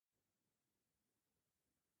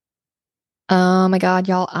Oh my God,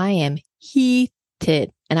 y'all, I am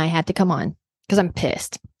heated and I had to come on because I'm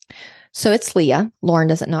pissed. So it's Leah. Lauren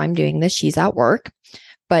doesn't know I'm doing this. She's at work,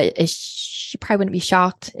 but she probably wouldn't be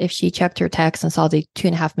shocked if she checked her text and saw the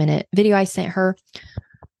 2.5 minute video I sent her.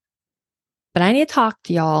 But I need to talk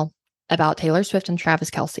to y'all about Taylor Swift and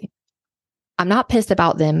Travis Kelce. I'm not pissed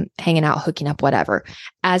about them hanging out, hooking up, whatever.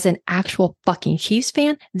 As an actual fucking Chiefs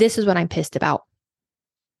fan, this is what I'm pissed about.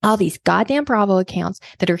 All these goddamn Bravo accounts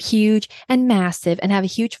that are huge and massive and have a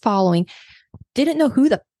huge following didn't know who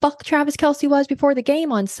the fuck Travis Kelce was before the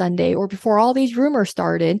game on Sunday or before all these rumors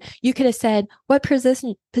started. You could have said, what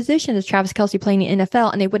position is Travis Kelce playing in the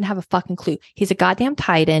NFL? And they wouldn't have a fucking clue. He's a goddamn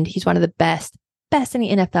tight end. He's one of the best in the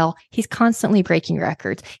NFL. He's constantly breaking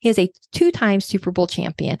records. He is a 2-time Super Bowl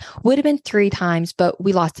champion. Would have been 3 times, but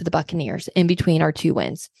we lost to the Buccaneers in between our 2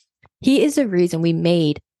 wins. He is the reason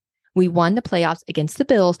we won the playoffs against the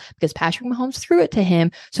Bills because Patrick Mahomes threw it to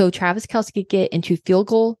him so Travis Kelce could get into field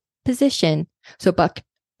goal position so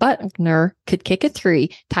Buckner could kick a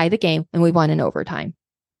 3, tie the game, and we won in overtime.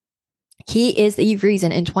 He is the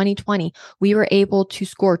reason in 2020 we were able to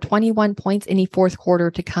score 21 points in the fourth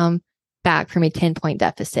quarter to come back from a 10-point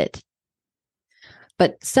deficit.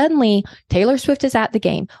 But suddenly, Taylor Swift is at the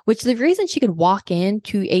game, which the reason she could walk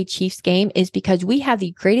into a Chiefs game is because we have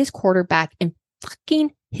the greatest quarterback in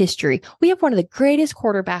fucking history. We have one of the greatest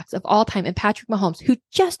quarterbacks of all time in Patrick Mahomes, who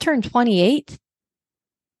just turned 28.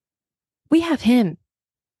 We have him.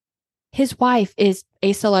 His wife is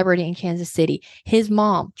a celebrity in Kansas City. His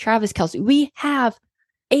mom, Travis Kelce. We have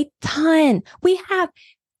a ton. We have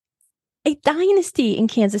a dynasty in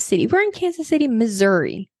Kansas City. We're in Kansas City,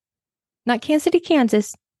 Missouri. Not Kansas City,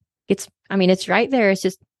 Kansas. It's right there. It's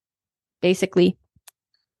just basically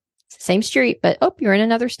the same street, but you're in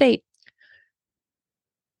another state.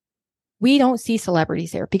 We don't see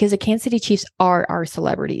celebrities there because the Kansas City Chiefs are our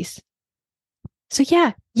celebrities. So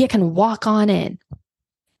yeah, you can walk on in.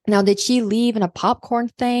 Now, did she leave in a popcorn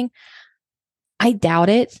thing? I doubt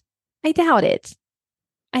it.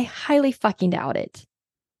 I highly fucking doubt it.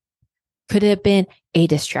 Could it have been a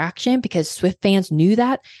distraction because Swift fans knew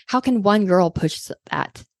that? How can one girl push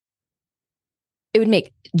that? It would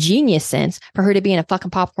make genius sense for her to be in a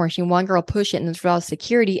fucking popcorn machine, one girl push it and there's all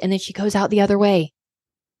security, and then she goes out the other way.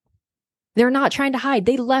 They're not trying to hide.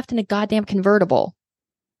 They left in a goddamn convertible.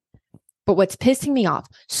 But what's pissing me off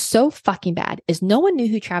so fucking bad is no one knew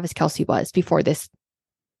who Travis Kelce was before this.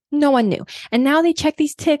 No one knew. And now they check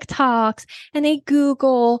these TikToks and they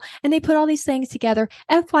Google and they put all these things together.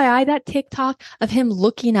 FYI, that TikTok of him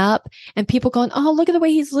looking up and people going, oh, look at the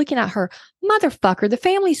way he's looking at her. Motherfucker, the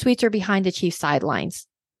family suites are behind the Chiefs sidelines.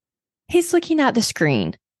 He's looking at the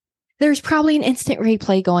screen. There's probably an instant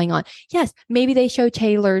replay going on. Yes, maybe they show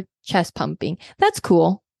Taylor chest pumping. That's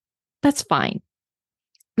cool. That's fine.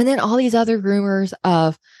 And then all these other rumors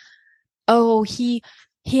of, he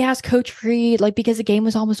asked Coach Reed, because the game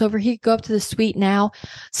was almost over, he could go up to the suite now.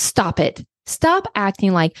 Stop it. Stop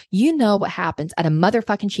acting like you know what happens at a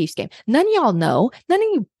motherfucking Chiefs game. None of y'all know. None of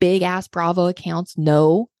you big ass Bravo accounts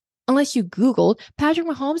know. Unless you Googled, Patrick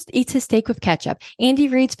Mahomes eats his steak with ketchup. Andy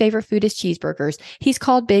Reid's favorite food is cheeseburgers. He's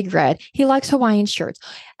called Big Red. He likes Hawaiian shirts.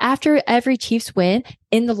 After every Chiefs win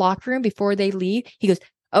in the locker room before they leave, he goes,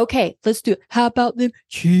 okay, let's do it. How about them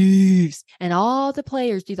Chiefs? And all the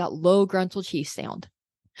players do that low gruntle Chiefs sound.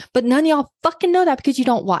 But none of y'all fucking know that because you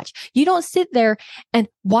don't watch. You don't sit there and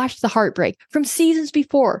watch the heartbreak from seasons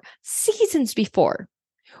before.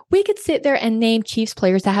 We could sit there and name Chiefs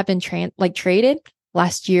players that have been traded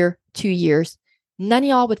last year, 2 years. None of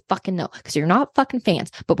y'all would fucking know because you're not fucking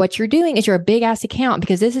fans. But what you're doing is you're a big ass account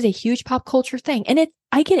because this is a huge pop culture thing. And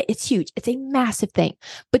I get it. It's huge. It's a massive thing.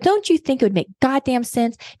 But don't you think it would make goddamn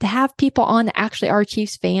sense to have people on that actually are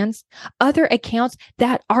Chiefs fans? Other accounts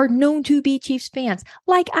that are known to be Chiefs fans,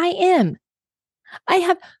 like I am. I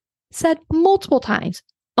have said multiple times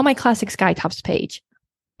on my Classic Skytops page,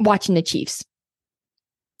 watching the Chiefs.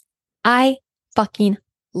 I fucking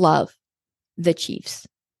love the Chiefs.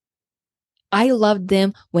 I loved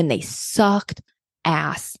them when they sucked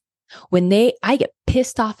ass. I get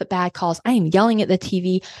pissed off at bad calls. I am yelling at the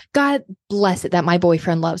TV. God bless it that my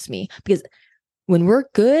boyfriend loves me because when we're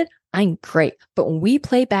good, I'm great. But when we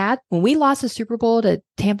play bad, when we lost the Super Bowl to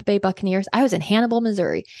Tampa Bay Buccaneers, I was in Hannibal,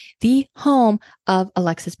 Missouri, the home of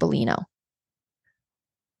Alexis Bellino.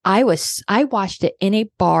 I watched it in a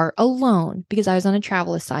bar alone because I was on a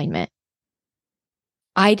travel assignment.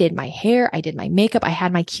 I did my hair. I did my makeup. I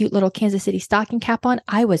had my cute little Kansas City stocking cap on.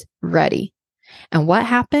 I was ready. And what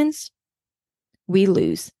happens? We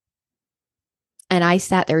lose. And I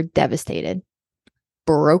sat there devastated,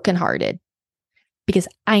 brokenhearted, because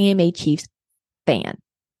I am a Chiefs fan.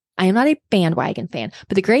 I am not a bandwagon fan,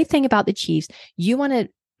 but the great thing about the Chiefs, you want to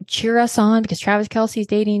cheer us on because Travis Kelce's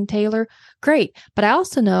dating Taylor. Great. But I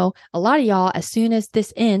also know a lot of y'all, as soon as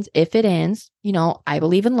this ends, if it ends, I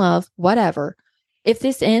believe in love, whatever. If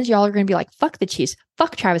this ends, y'all are going to be like, fuck the Chiefs,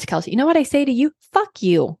 fuck Travis Kelce. You know what I say to you? Fuck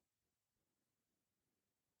you.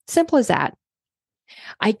 Simple as that.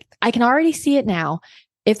 I can already see it now.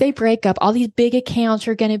 If they break up, all these big accounts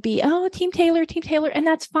are going to be, oh, Team Taylor, and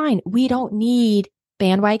that's fine. We don't need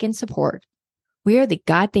bandwagon support. We are the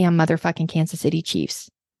goddamn motherfucking Kansas City Chiefs.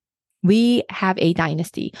 We have a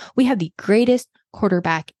dynasty. We have the greatest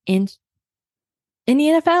quarterback in the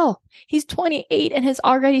NFL. He's 28 and has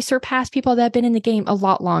already surpassed people that have been in the game a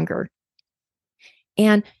lot longer.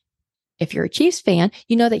 And if you're a Chiefs fan,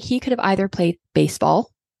 you know that he could have either played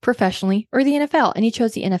baseball professionally or the NFL, and he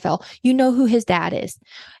chose the NFL. You know who his dad is.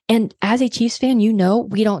 And as a Chiefs fan,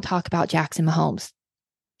 we don't talk about Jackson Mahomes.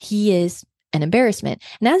 He is an embarrassment.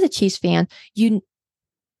 And as a Chiefs fan,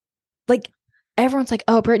 everyone's like,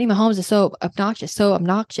 oh, Brittany Mahomes is so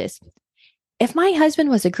obnoxious. If my husband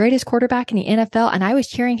was the greatest quarterback in the NFL and I was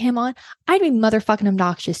cheering him on, I'd be motherfucking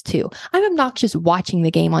obnoxious too. I'm obnoxious watching the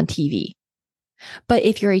game on TV. But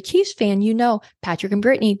if you're a Chiefs fan, Patrick and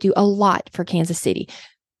Brittany do a lot for Kansas City.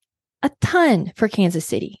 A ton for Kansas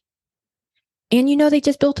City. And they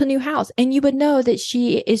just built a new house. And you would know that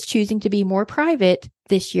she is choosing to be more private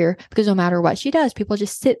this year because no matter what she does, people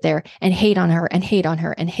just sit there and hate on her and hate on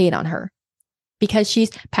her and hate on her. Because she's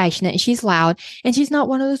passionate and she's loud and she's not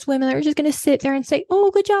one of those women that are just going to sit there and say, oh,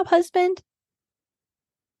 good job, husband.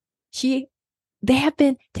 They have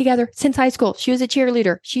been together since high school. She was a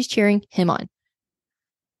cheerleader. She's cheering him on.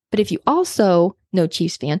 But if you also know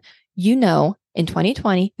Chiefs fan, in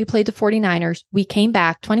 2020, we played the 49ers. We came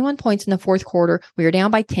back 21 points in the fourth quarter. We were down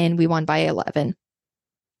by 10. We won by 11.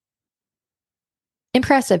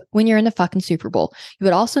 Impressive when you're in the fucking Super Bowl. You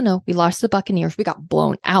would also know we lost to the Buccaneers. We got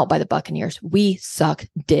blown out by the Buccaneers. We suck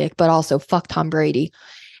dick, but also fuck Tom Brady.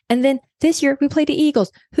 And then this year we played the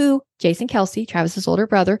Eagles, who Jason Kelce, Travis's older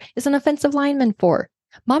brother, is an offensive lineman for.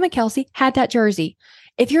 Mama Kelce had that jersey.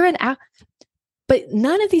 But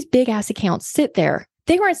none of these big ass accounts sit there.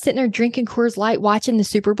 They weren't sitting there drinking Coors Light, watching the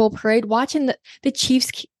Super Bowl parade, watching the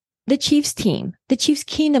Chiefs team, the Chiefs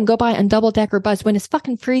Kingdom go by on double-decker bus when it's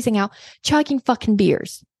fucking freezing out, chugging fucking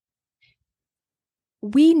beers.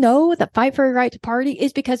 We know that Fight for a Right to Party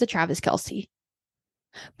is because of Travis Kelce.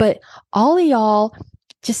 But all of y'all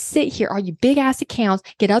just sit here, all you big ass accounts,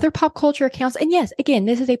 get other pop culture accounts. And yes, again,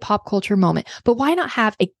 this is a pop culture moment, but why not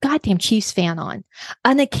have a goddamn Chiefs fan on?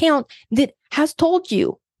 An account that has told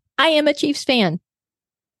you, I am a Chiefs fan.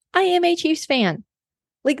 I am a Chiefs fan.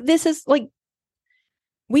 This is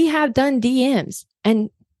we have done DMs and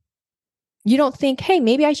you don't think, hey,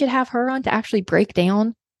 maybe I should have her on to actually break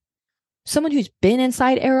down someone who's been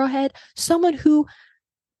inside Arrowhead, someone who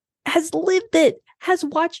has lived it, has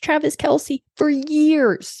watched Travis Kelce for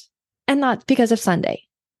years and not because of Sunday.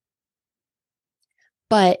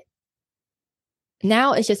 But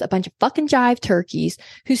now it's just a bunch of fucking jive turkeys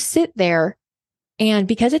who sit there. And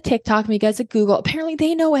because of TikTok, because of Google, apparently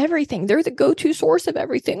they know everything. They're the go-to source of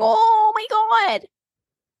everything. Oh my God.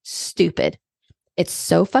 Stupid. It's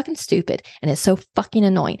so fucking stupid. And it's so fucking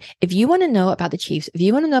annoying. If you want to know about the Chiefs, if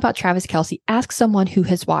you want to know about Travis Kelce, ask someone who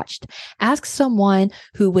has watched. Ask someone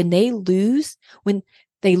who, when they lose a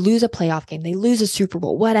playoff game, they lose a Super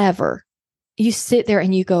Bowl, whatever, you sit there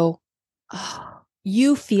and you go, oh,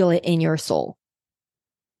 you feel it in your soul.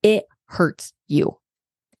 It hurts you.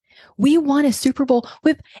 We won a Super Bowl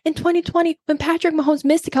in 2020 when Patrick Mahomes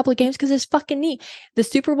missed a couple of games because of his fucking knee. The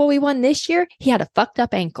Super Bowl we won this year, he had a fucked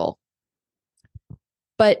up ankle.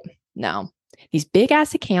 But no, these big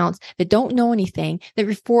ass accounts that don't know anything, that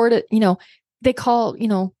refer to, they call,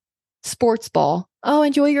 sports ball. Oh,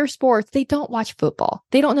 enjoy your sports. They don't watch football.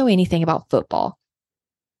 They don't know anything about football.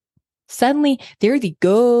 Suddenly, they're the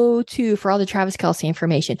go-to for all the Travis Kelce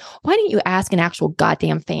information. Why don't you ask an actual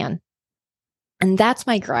goddamn fan? And that's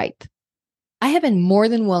my gripe. I have been more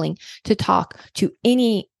than willing to talk to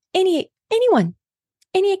anyone,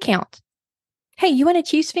 any account. Hey, you want a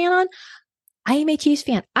Chiefs fan on? I am a Chiefs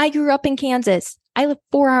fan. I grew up in Kansas. I live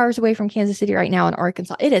 4 hours away from Kansas City right now in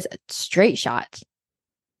Arkansas. It is a straight shot.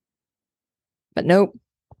 But nope.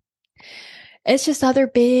 It's just other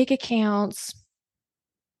big accounts.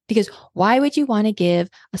 Because why would you want to give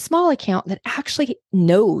a small account that actually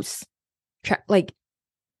knows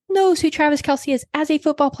who Travis Kelce is as a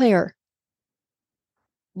football player?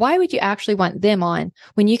 Why would you actually want them on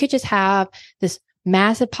when you could just have this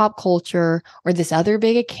massive pop culture or this other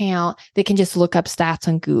big account that can just look up stats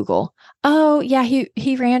on Google? Oh, yeah,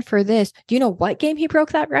 he ran for this. Do you know what game he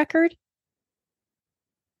broke that record?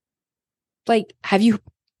 Like, have you,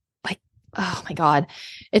 like, oh my God,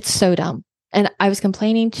 it's so dumb. And I was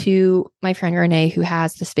complaining to my friend Renee, who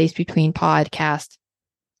has the Space Between podcast,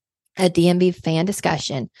 a DMV fan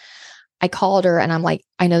discussion. I called her and I'm like,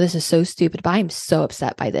 I know this is so stupid, but I'm so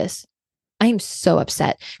upset by this. I am so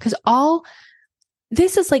upset because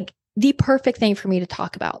this is like the perfect thing for me to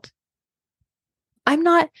talk about. I'm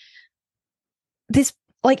not this,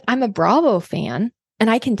 like, I'm a Bravo fan and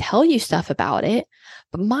I can tell you stuff about it,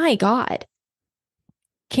 but my God,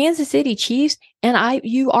 Kansas City Chiefs, and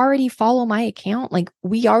you already follow my account. Like,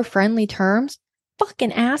 we are friendly terms.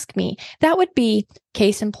 Fucking ask me. That would be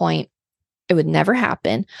case in point. It would never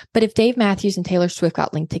happen. But if Dave Matthews and Taylor Swift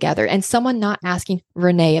got linked together and someone not asking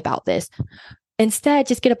Renee about this, instead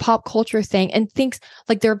just get a pop culture thing and thinks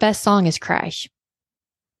like their best song is Crash.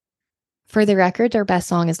 For the record, their best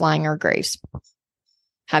song is Lying Our Graves.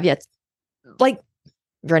 Have yet. Like,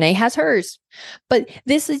 Renee has hers. But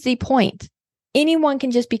this is the point. Anyone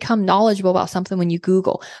can just become knowledgeable about something when you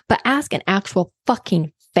Google, but ask an actual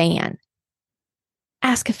fucking fan.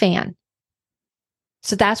 Ask a fan.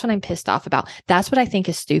 So that's what I'm pissed off about. That's what I think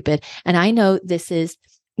is stupid. And I know this is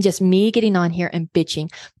just me getting on here and bitching,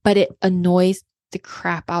 but it annoys the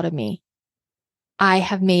crap out of me. I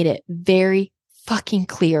have made it very fucking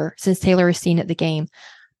clear since Taylor was seen at the game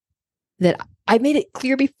that I made it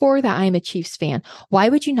clear before that I am a Chiefs fan. Why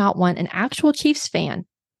would you not want an actual Chiefs fan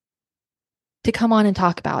to come on and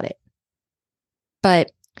talk about it?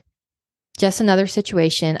 But just another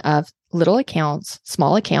situation of little accounts,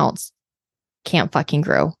 small accounts, can't fucking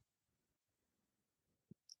grow.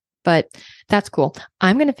 But that's cool.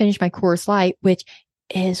 I'm going to finish my Coors Light, which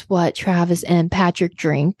is what Travis and Patrick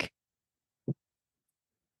drink.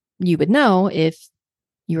 You would know if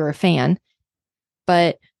you were a fan.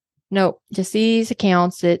 But no, just these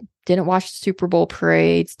accounts that didn't watch the Super Bowl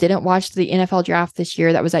parades, didn't watch the NFL draft this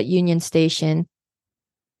year that was at Union Station.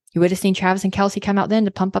 You would have seen Travis and Kelce come out then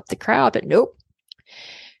to pump up the crowd, but nope.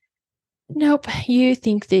 Nope. You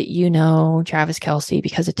think that you know Travis Kelce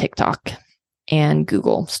because of TikTok and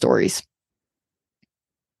Google stories.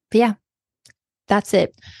 But yeah, that's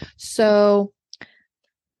it. So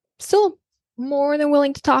still more than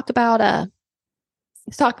willing to talk about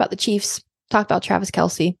the Chiefs, talk about Travis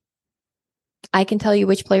Kelce. I can tell you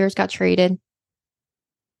which players got traded.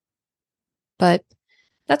 But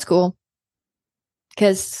that's cool.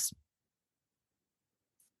 Because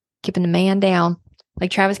keeping the man down. Like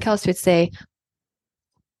Travis Kelce would say,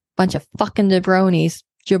 bunch of fucking jabronis.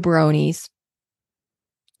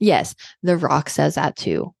 Yes, The Rock says that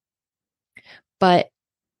too. But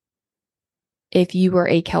if you were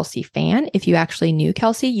a Kelce fan, if you actually knew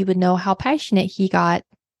Kelce, you would know how passionate he got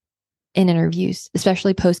in interviews,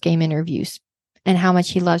 especially post-game interviews, and how much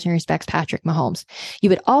he loves and respects Patrick Mahomes. You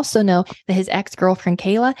would also know that his ex-girlfriend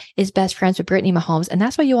Kayla is best friends with Brittany Mahomes, and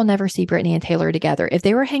that's why you will never see Brittany and Taylor together. If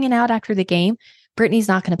they were hanging out after the game, Brittany's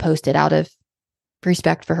not going to post it out of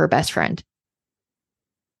respect for her best friend.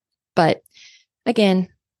 But again,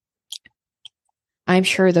 I'm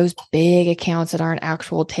sure those big accounts that aren't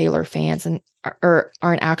actual Taylor fans or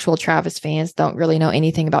aren't actual Travis fans don't really know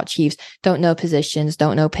anything about Chiefs, don't know positions,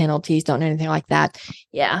 don't know penalties, don't know anything like that.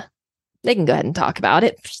 Yeah, they can go ahead and talk about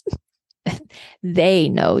it. They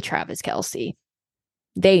know Travis Kelce.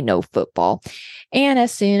 They know football. And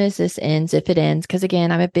as soon as this ends, if it ends, because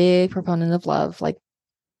again, I'm a big proponent of love. Like,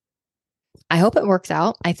 I hope it works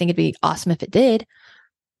out. I think it'd be awesome if it did.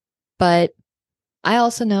 But I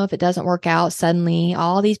also know if it doesn't work out, suddenly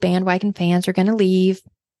all these bandwagon fans are going to leave.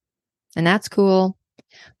 And that's cool.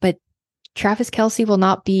 But Travis Kelce will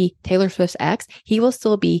not be Taylor Swift's ex. He will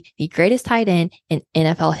still be the greatest tight end in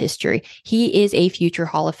NFL history. He is a future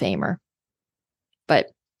Hall of Famer. But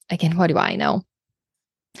again, what do I know?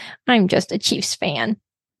 I'm just a Chiefs fan.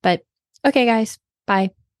 But okay, guys,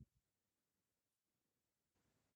 bye.